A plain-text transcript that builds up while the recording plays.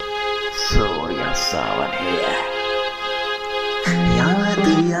सूर्य सावन है। याद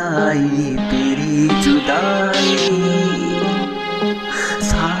आई तेरी जुदाई,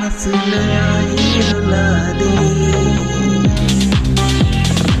 सांस न आई रुला दी।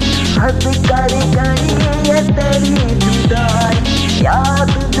 हद कर गई ये तेरी जुदाई,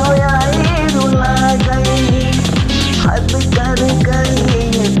 याद जो आई रुला गई। हद कर गई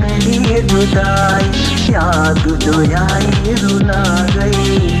ये तेरी जुदाई, याद जो आई रुला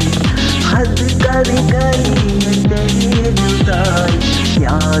गई। हद कर गई ये तेरी जुदाई,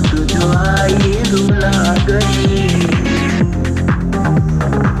 याद जो आई रुला गई।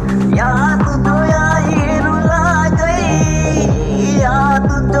 याद जो आई रुला गई, याद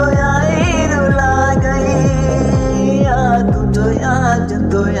जो आई रुला गई। याद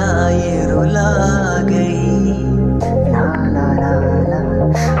जो आई रुला गई। ला ला ला ला।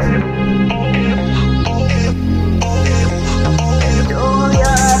 जो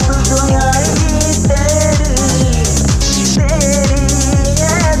याद जो आई तेरी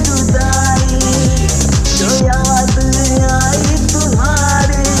ये जुदाई, जो याद आई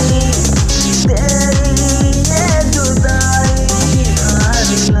तुम्हारी तेरी ये जुदाई,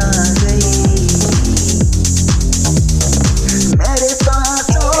 रुला गई। मेरे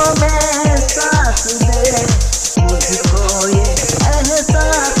सांसों में सांस दे, मुझको ये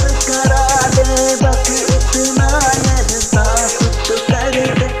एहसास करा दे। बस इतना एहसास तो कर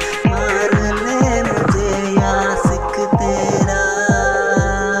दे, मान ले मुझे आशिक तेरा।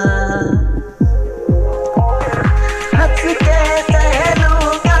 हंस के कह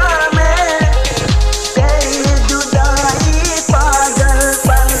लूँगा मैं तेरी जुदाई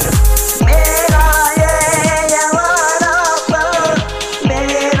पागलपन, मेरा ये आवारापन,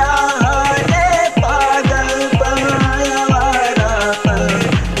 मेरा ये पागलपन, आवारापन,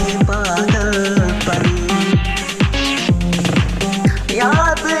 ये पागलपन।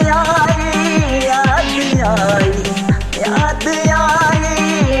 याद आई, याद आई, याद आई,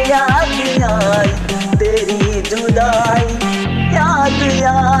 याद आई तेरी जुदाई, याद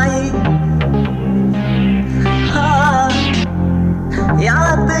आई। हाँ,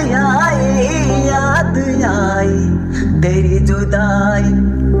 याद आई, याद आई तेरी जुदाई,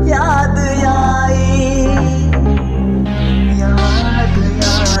 याद आई। याद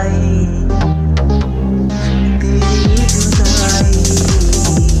आई तेरी जुदाई।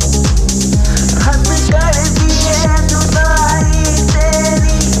 हद कर दिए जुदाई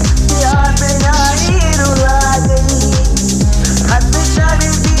तेरी, याद आई रुला गई। हद कर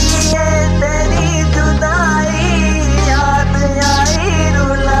दिए तेरी जुदाई, याद आई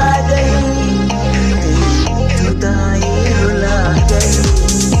रुला गई। तेरी जुदाई रुला गई।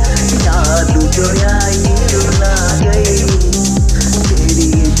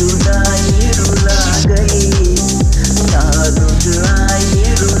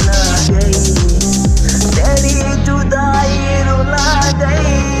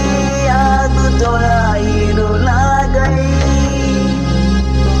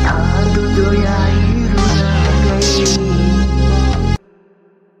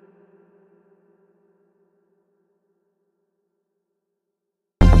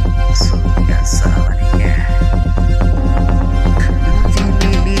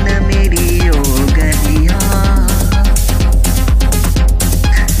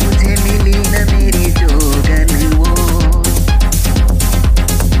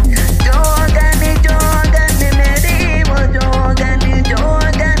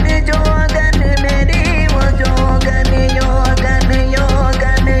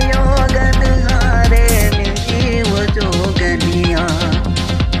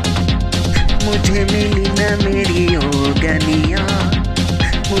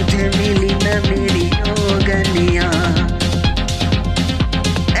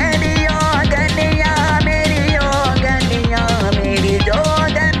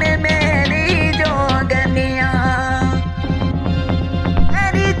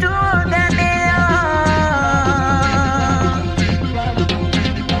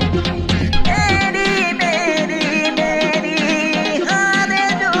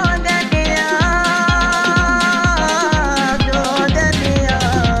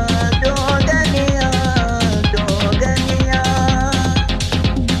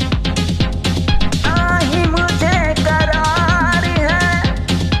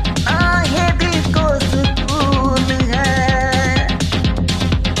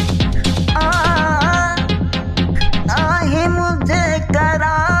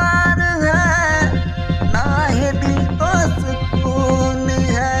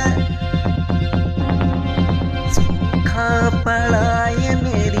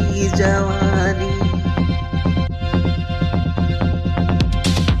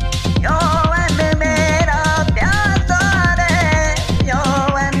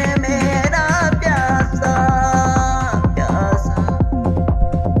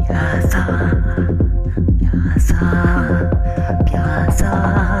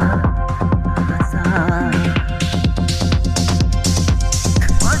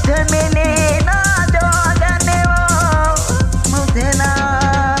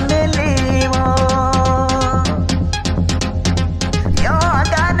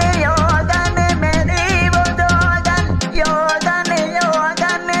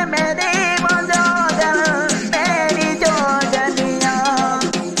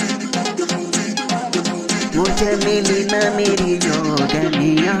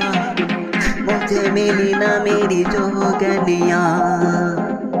 मुझे मिली ना मेरी जोगनिया,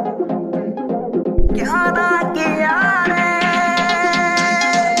 क्या ना किया रे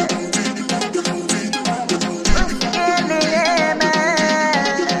उसके लिए मैं,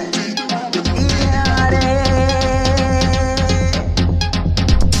 यारे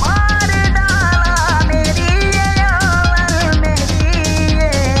मार डाला मेरी ये अमल, मेरी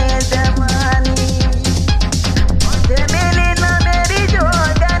ये जवानी। मुझे मिली ना मेरी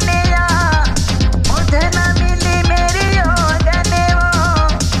जोगनिया, मुझे ना मिली मेरी जोगनिया,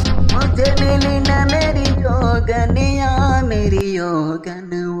 मुझे मिली ना मेरी जोगनिया, मेरी योगन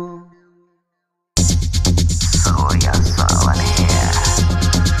वो सोया सावनिया।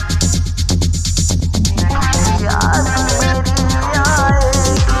 याद मेरी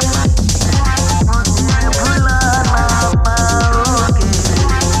आएगी, मुझे भुला ना पाओगे,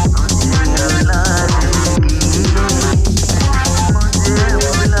 मुझे रुला देगी, मुझे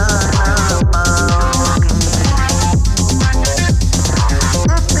भुला ना पाओगे।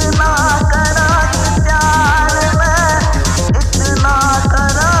 इतना करा के प्यार मैं, इतना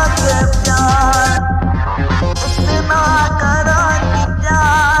करा के प्यार, इतना करा के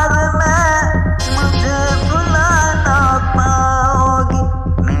प्यार मैं, मुझे भुला ना पाओगी।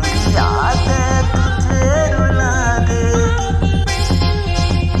 मेरी यादें तुझे रुला देगी,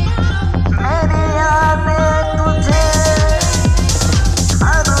 मेरी यादें तुझे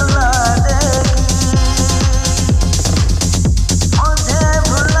रुला देगी, मुझे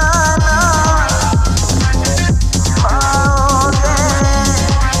भुला ना पाओगे।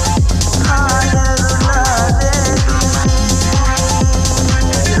 हाँ ये रुला देगी,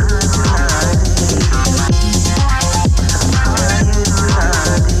 रुला देगी, हाँ ये रुला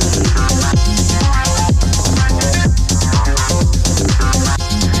देगी।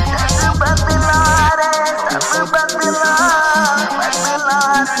 सब बदला रे, सब बदला, बदला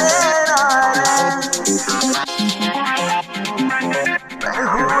तेरा रे, पर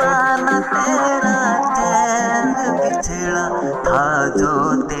हुआ न तेरा चैन बिछड़ा था जो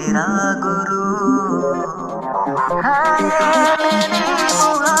तेरा गुरु। है ये मेरी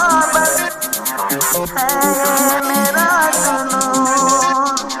मुहाबत, है ये मेरा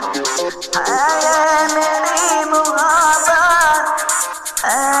जुनून, है ये मेरी मुहाबत,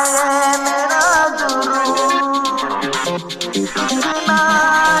 है ये मेरा जुनून। इतना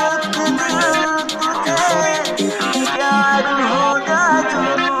एक दिल तुझे प्यार होगा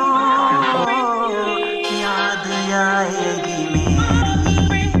जरूर, याद आएगी मेरी,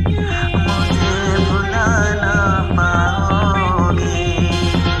 मुझे भुला ना पाओगे।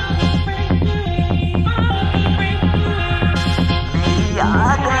 मेरी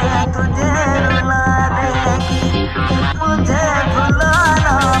यादें तुझे रुला देगी, मुझे भुला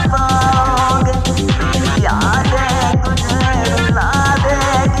ना पाओगे। मेरी यादें तुझे रुला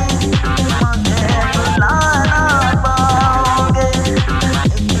देगी,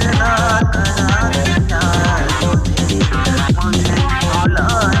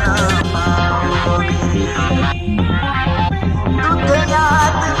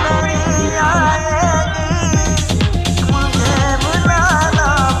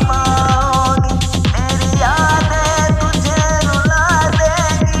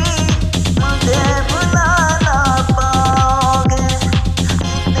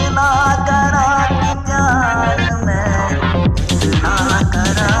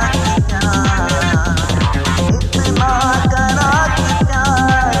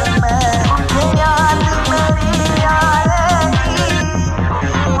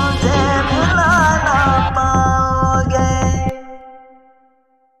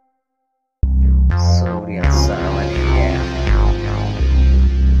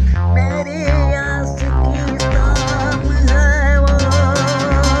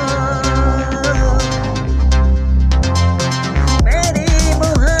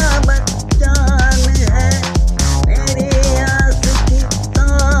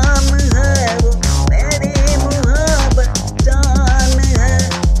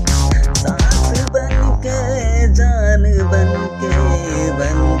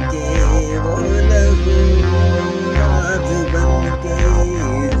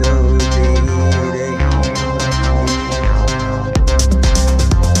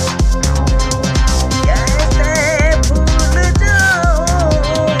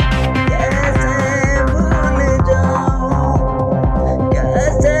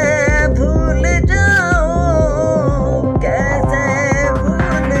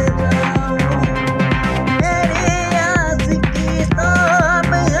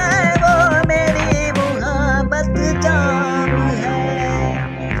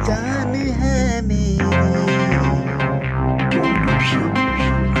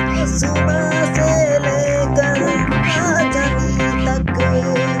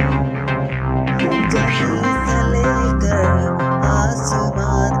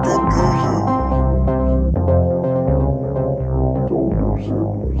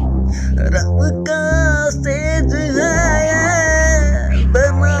 रब का स्टेज है ये,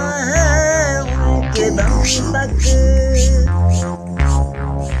 बना है उनके दम तक।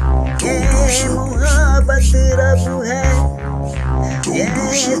 ये मुहब्बत रब है, ये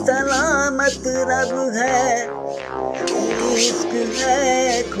सलामत रब है, इश्क है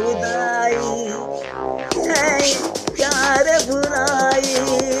खुदाई, है प्यार बुराई,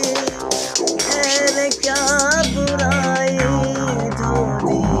 है क्या बुराई जो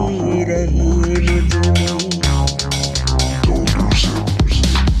दी रही मुझमें।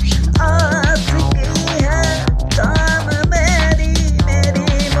 आशिकी है जान मेरी,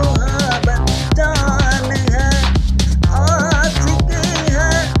 मेरी मुहब्बत जान है। आशिकी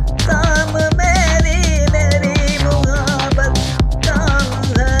है जान मेरी, मेरी मुहब्बत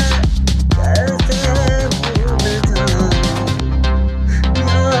जान है। कैसे भूल जाऊं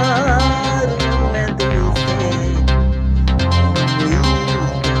यार मैं दिल से,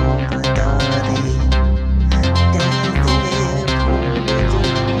 बता दे कैसे भूल जाऊं।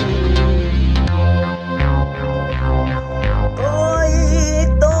 कोई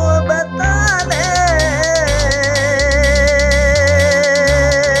तो बता दे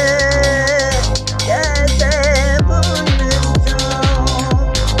कैसे भूल जाऊं,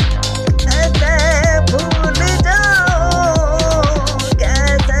 कैसे भूल जाऊं,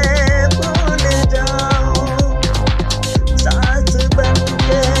 कैसे भूल जाऊं। सांस बन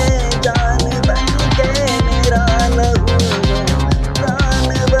के जान बन के मेरा लहू प्राण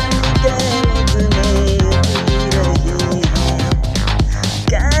बन के मुझमें जी रही है।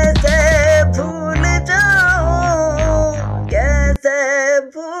 कैसे भूल जाऊं, कैसे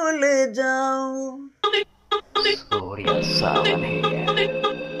भूल जाऊं। सूर्य सावन है।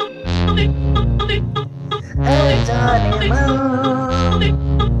 ऐ जाने मन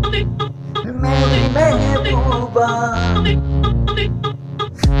मेरी महबूबा,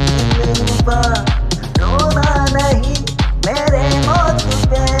 दिलरुबा रोना नहीं मेरे मौत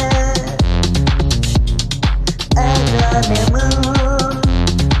पे। ऐ जाने मन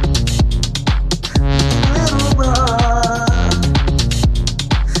दिलरुबा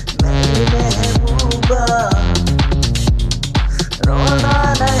मेरी महबूबा, रोना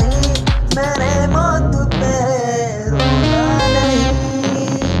नहीं मेरे मौत पे, रोना नहीं।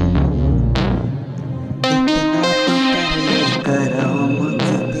 इतना तो कर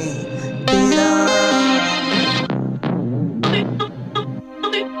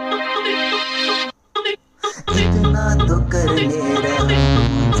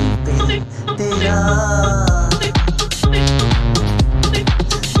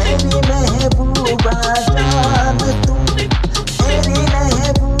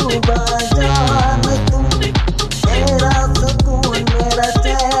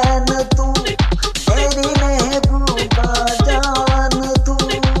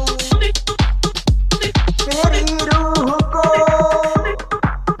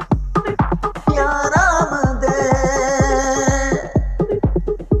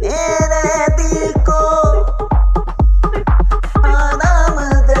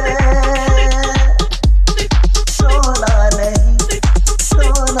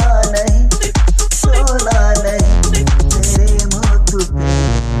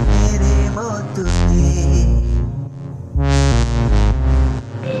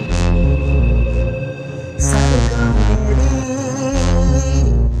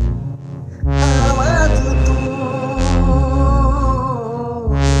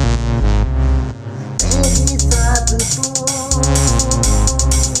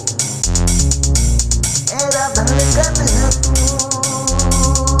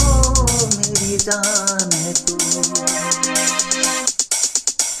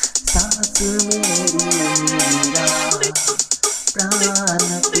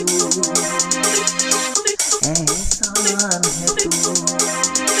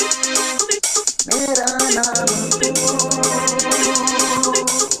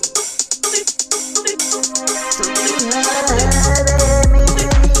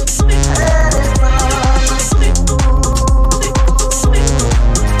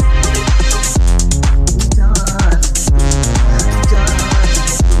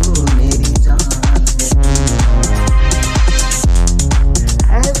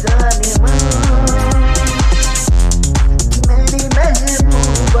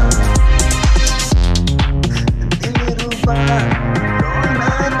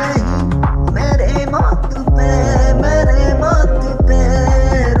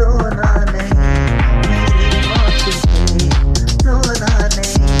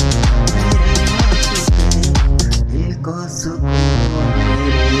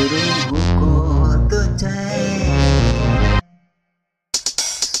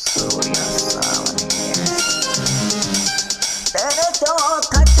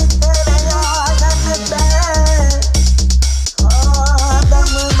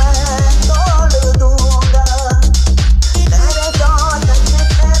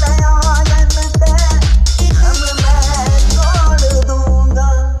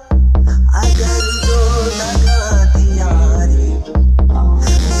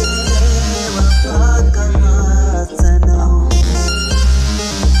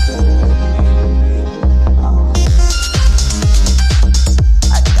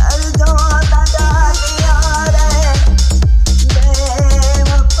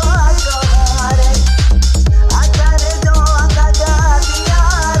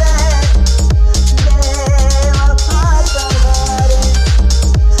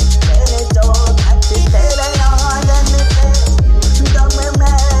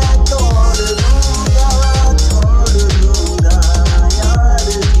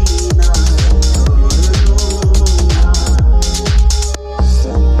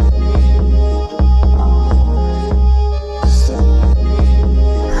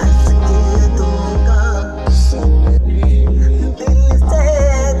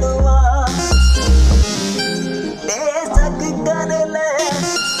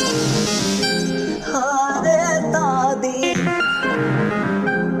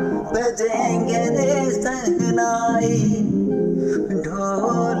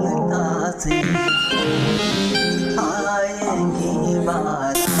से आएंगी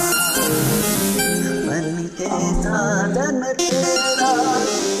बारात बन के साजन तेरा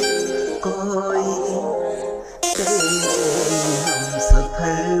कोई तेरे हम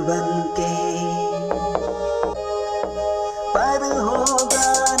सफर बन के पर होगा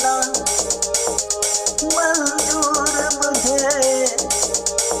ना मंजूर मुझे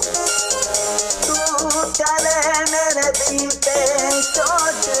तू चले मेरे दिल पे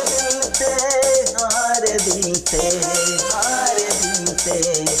चोट दिल पे हार दिल पे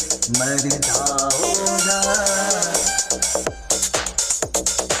मर जाऊंगा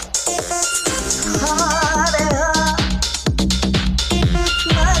हारे हाँ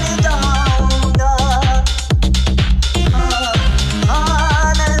मर जाऊंगा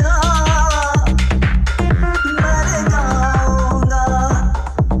हारे हाँ मर जाऊंगा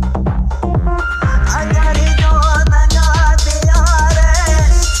अगर जो दगा दिया रे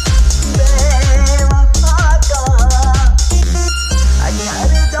बेवफा का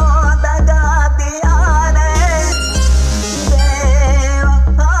अगर जो दगा दिया रे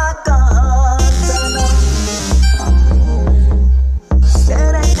बेवफा का सनम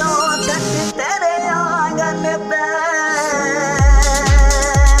तेरे चौखट तेरे आंगन पे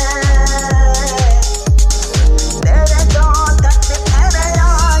तेरे चौखट तेरे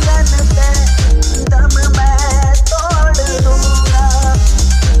आंगन पे दम मैं तोड़ दूंगा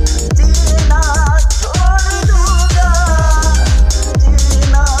जीना छोड़ दूंगा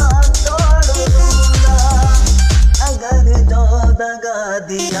जीना छोड़ दूंगा अगर जो दगा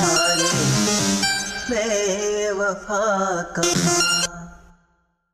दिया रे बेवफा का